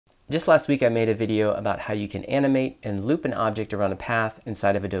Just last week I made a video about how you can animate and loop an object around a path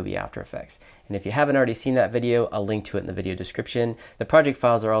inside of Adobe After Effects. And if you haven't already seen that video, I'll link to it in the video description. The project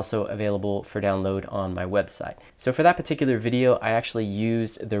files are also available for download on my website. So for that particular video, I actually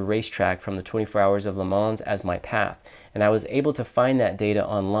used the racetrack from the 24 Hours of Le Mans as my path. And I was able to find that data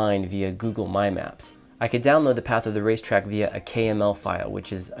online via Google My Maps. I could download the path of the racetrack via a KML file,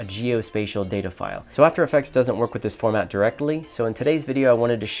 which is a geospatial data file. So After Effects doesn't work with this format directly, so in today's video I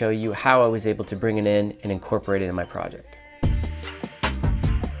wanted to show you how I was able to bring it in and incorporate it in my project.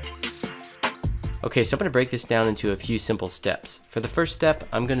 Okay, so I'm going to break this down into a few simple steps. For the first step,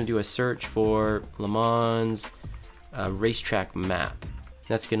 I'm going to do a search for Le Mans racetrack map.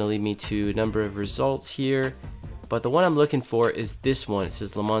 That's going to lead me to a number of results here. But the one I'm looking for is this one. It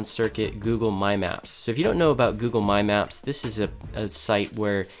says Le Mans Circuit Google My Maps. So if you don't know about Google My Maps, this is a site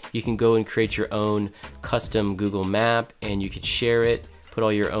where you can go and create your own custom Google map and you could share it, put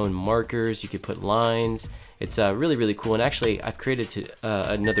all your own markers, you could put lines. It's really, really cool. And actually, I've created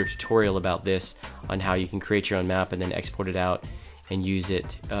another tutorial about this on how you can create your own map and then export it out and use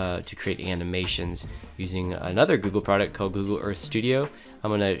it to create animations using another Google product called Google Earth Studio.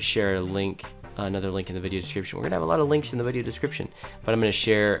 I'm gonna share a link, another link in the video description. We're gonna have a lot of links in the video description, but I'm gonna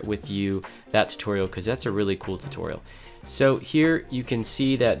share with you that tutorial because that's a really cool tutorial. So here you can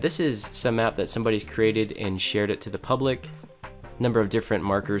see that this is some map that somebody's created and shared it to the public. Number of different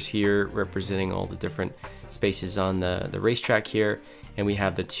markers here representing all the different spaces on the racetrack here, and we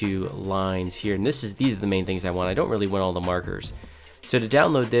have the two lines here, and these are the main things I want. I don't really want all the markers. So to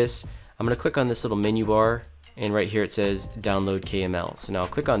download this, I'm gonna click on this little menu bar, and right here it says download KML. So now I'll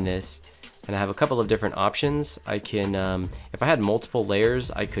click on this, and I have a couple of different options. I can, if I had multiple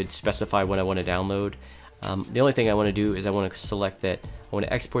layers, I could specify what I want to download. The only thing I want to do is I want to select that I want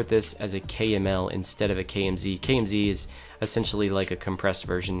to export this as a KML instead of a KMZ. KMZ is essentially like a compressed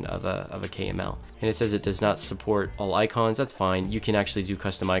version of a KML. And it says it does not support all icons. That's fine. You can actually do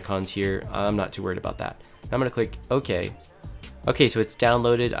custom icons here. I'm not too worried about that. I'm going to click OK. Okay, so it's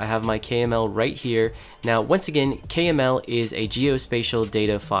downloaded. I have my KML right here. Now, once again, KML is a geospatial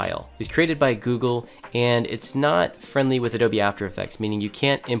data file. It's created by Google, and it's not friendly with Adobe After Effects, meaning you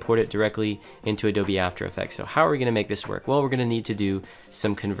can't import it directly into Adobe After Effects. So how are we gonna make this work? Well, we're gonna need to do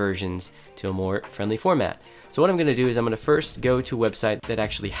some conversions to a more friendly format. So what I'm gonna do is I'm gonna first go to a website that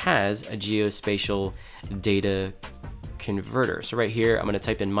actually has a geospatial data converter. So right here, I'm gonna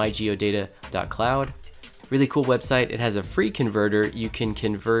type in mygeodata.cloud. Really cool website. It has a free converter. You can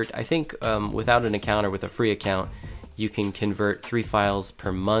convert, I think without an account or with a free account, you can convert 3 files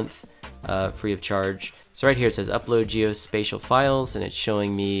per month free of charge. So right here it says upload geospatial files, and it's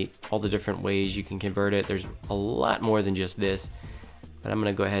showing me all the different ways you can convert it. There's a lot more than just this, but I'm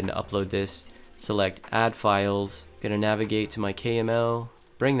gonna go ahead and upload this. Select add files, gonna navigate to my KML,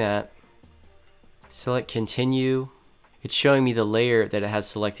 bring that, select continue. It's showing me the layer that it has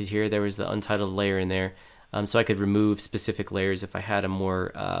selected here. There was the untitled layer in there. So I could remove specific layers if I had a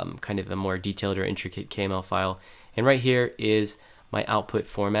more kind of a more detailed or intricate KML file. And right here is my output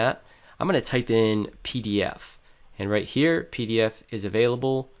format. I'm going to type in PDF, and right here PDF is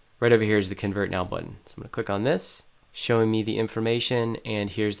available. Right over here is the convert now button. So I'm going to click on this, showing me the information, and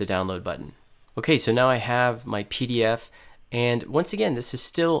here's the download button. Okay, so now I have my PDF. And once again, this is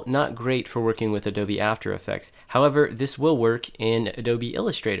still not great for working with Adobe After Effects. However, this will work in Adobe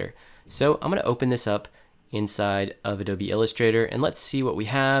Illustrator. So I'm going to open this up inside of Adobe Illustrator, and let's see what we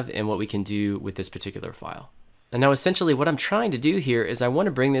have and what we can do with this particular file. And now essentially what I'm trying to do here is I want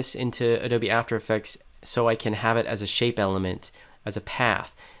to bring this into Adobe After Effects so I can have it as a shape element, as a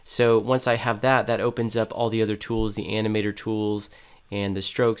path. So once I have that, that opens up all the other tools, the animator tools, and the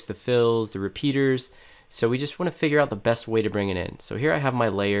strokes, the fills, the repeaters. So we just want to figure out the best way to bring it in. So here I have my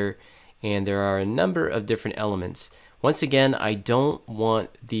layer, and there are a number of different elements. Once again, I don't want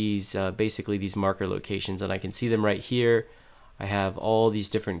these, basically these marker locations, and I can see them right here. I have all these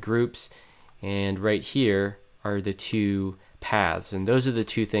different groups, and right here are the two paths, and those are the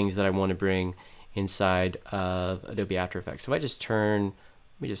two things that I want to bring inside of Adobe After Effects. So if I just let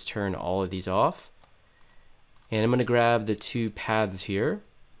me just turn all of these off, and I'm going to grab the two paths here,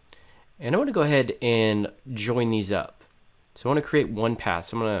 and I want to go ahead and join these up. So I want to create one path.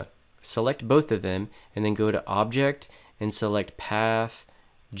 So I'm going to select both of them and then go to Object and select Path,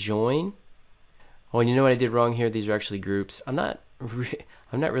 Join. Oh, and you know what I did wrong here? These are actually groups. I'm not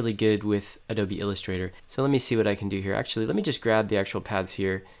really good with Adobe Illustrator. So let me see what I can do here. Actually, let me just grab the actual paths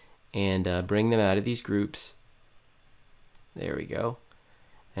here and bring them out of these groups. There we go.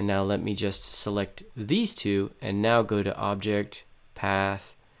 And now let me just select these two and now go to Object,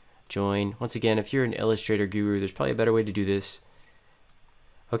 Path, Join. Once again, if you're an Illustrator guru, there's probably a better way to do this.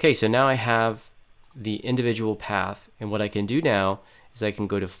 Okay, so now I have the individual path, and what I can do now is I can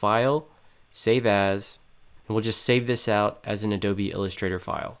go to File, Save As, and we'll just save this out as an Adobe Illustrator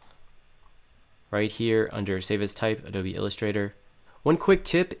file. Right here under Save As Type, Adobe Illustrator. One quick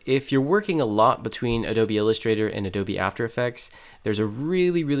tip, if you're working a lot between Adobe Illustrator and Adobe After Effects, there's a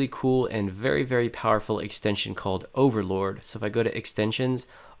really cool and very powerful extension called Overlord. So if I go to Extensions,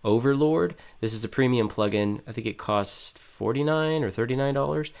 Overlord, this is a premium plugin. I think it costs $49 or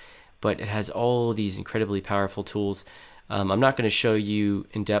 $39, but it has all these incredibly powerful tools. I'm not going to show you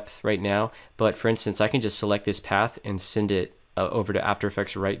in depth right now, but for instance, I can just select this path and send it over to After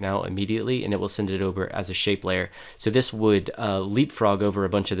Effects right now immediately, and it will send it over as a shape layer. So this would leapfrog over a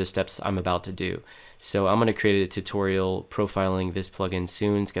bunch of the steps I'm about to do. So I'm going to create a tutorial profiling this plugin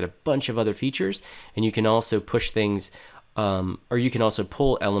soon. It's got a bunch of other features, and you can also push things, or you can also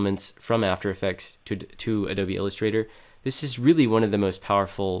pull elements from After Effects to Adobe Illustrator. This is really one of the most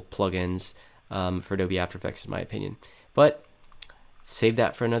powerful plugins for Adobe After Effects in my opinion. But save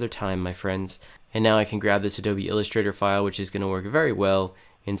that for another time, my friends. And now I can grab this Adobe Illustrator file, which is going to work very well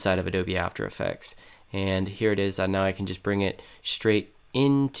inside of Adobe After Effects. And here it is. Now I can just bring it straight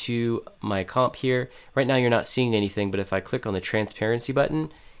into my comp here. Right now you're not seeing anything, but if I click on the transparency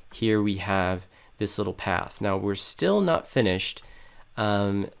button, here we have this little path. Now we're still not finished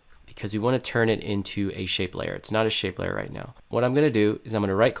because we want to turn it into a shape layer. It's not a shape layer right now. What I'm going to do is I'm going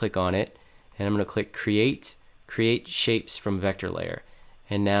to right click on it, and I'm going to click Create Shapes from Vector Layer.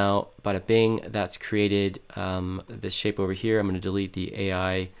 And now, bada bing, that's created this shape over here. I'm going to delete the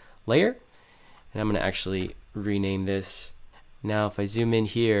AI layer, and I'm going to actually rename this. Now, if I zoom in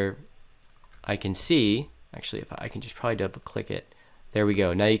here, I can see, actually, if I can just probably double click it. There we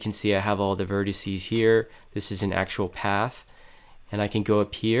go. Now you can see I have all the vertices here. This is an actual path. And I can go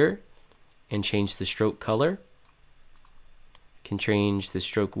up here and change the stroke color. I can change the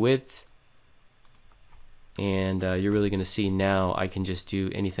stroke width. And you're really going to see now I can just do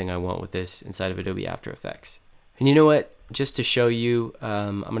anything I want with this inside of Adobe After Effects. And you know what? Just to show you,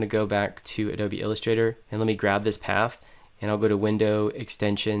 I'm going to go back to Adobe Illustrator and let me grab this path, and I'll go to Window,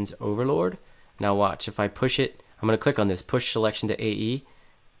 Extensions, Overlord. Now watch, if I push it, I'm going to click on this Push Selection to AE,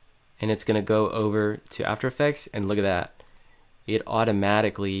 and it's going to go over to After Effects, and look at that. It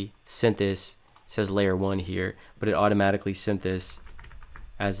automatically sent this, it says Layer 1 here, but it automatically sent this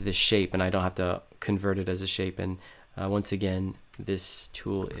as this shape, and I don't have to convert it as a shape. And once again, this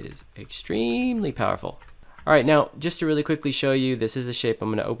tool is extremely powerful. All right, now just to really quickly show you, this is a shape. I'm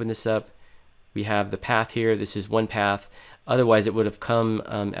going to open this up. We have the path here. This is one path. Otherwise, it would have come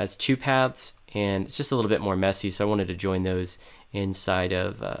as two paths, and it's just a little bit more messy. So I wanted to join those inside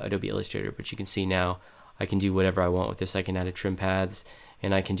of Adobe Illustrator. But you can see now I can do whatever I want with this. I can add a trim paths,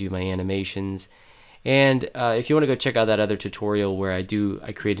 and I can do my animations. And if you want to go check out that other tutorial where I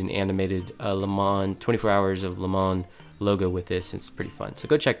create an animated Le Mans, 24 hours of Le Mans logo with this, it's pretty fun. So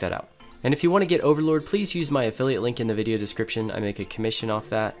go check that out. And if you want to get Overlord, please use my affiliate link in the video description. I make a commission off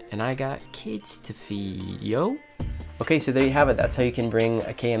that, and I got kids to feed, yo. Okay, so there you have it. That's how you can bring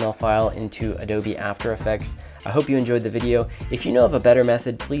a KML file into Adobe After Effects. I hope you enjoyed the video. If you know of a better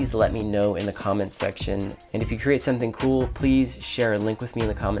method, please let me know in the comments section. And if you create something cool, please share a link with me in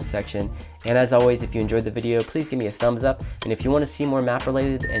the comment section. And as always, if you enjoyed the video, please give me a thumbs up. And if you want to see more map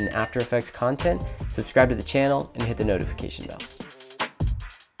related and After Effects content, subscribe to the channel and hit the notification bell.